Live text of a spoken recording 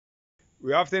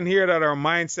We often hear that our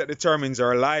mindset determines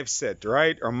our life set,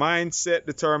 right? Our mindset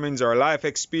determines our life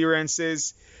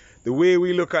experiences. The way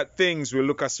we look at things, we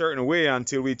look a certain way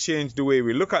until we change the way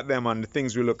we look at them, and the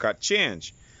things we look at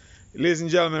change. Ladies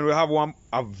and gentlemen, we have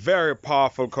a very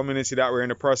powerful community that we're in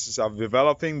the process of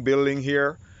developing, building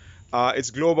here.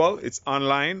 It's global, it's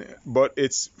online, but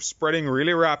it's spreading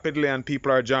really rapidly, and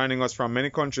people are joining us from many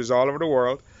countries all over the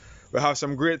world. We have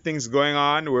some great things going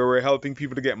on where we're helping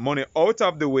people to get money out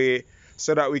of the way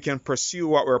so that we can pursue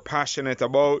what we're passionate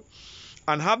about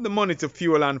and have the money to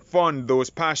fuel and fund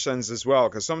those passions as well.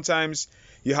 Because sometimes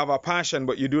you have a passion,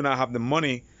 but you do not have the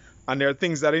money, and there are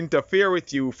things that interfere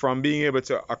with you from being able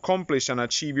to accomplish and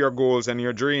achieve your goals and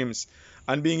your dreams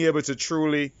and being able to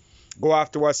truly go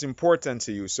after what's important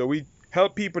to you. So we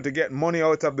help people to get money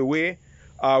out of the way.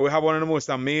 We have one of the most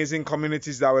amazing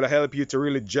communities that will help you to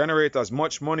really generate as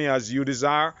much money as you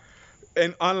desire.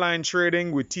 In online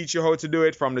trading, we teach you how to do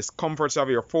it from the comforts of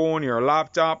your phone, your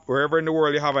laptop, wherever in the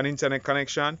world you have an internet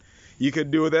connection. You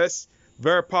could do this.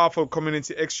 Very powerful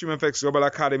community. Xtreamfx Global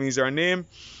Academy is our name.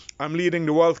 I'm leading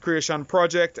the Wealth Creation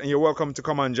Project, and you're welcome to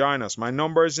come and join us. My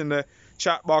number is in the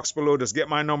chat box below. Just get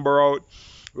my number out.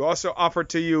 We also offer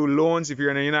to you loans. If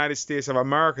you're in the United States of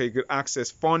America, you could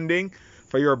access funding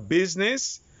for your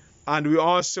business. And we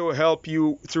also help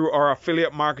you through our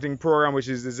affiliate marketing program, which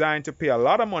is designed to pay a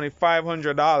lot of money,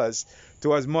 $500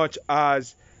 to as much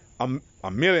as $1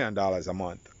 million a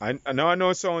month. I know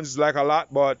it sounds like a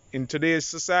lot, but in today's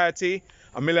society,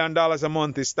 $1 million a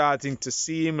month is starting to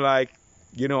seem like,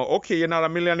 you know, okay, you're not a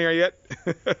millionaire yet.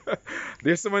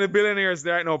 There's so many billionaires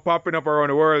right now popping up around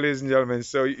the world, ladies and gentlemen.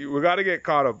 So we got to get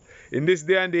caught up. In this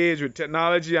day and age with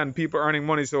technology and people earning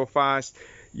money so fast,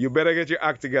 you better get your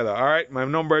act together. All right, my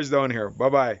number is down here.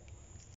 Bye-bye.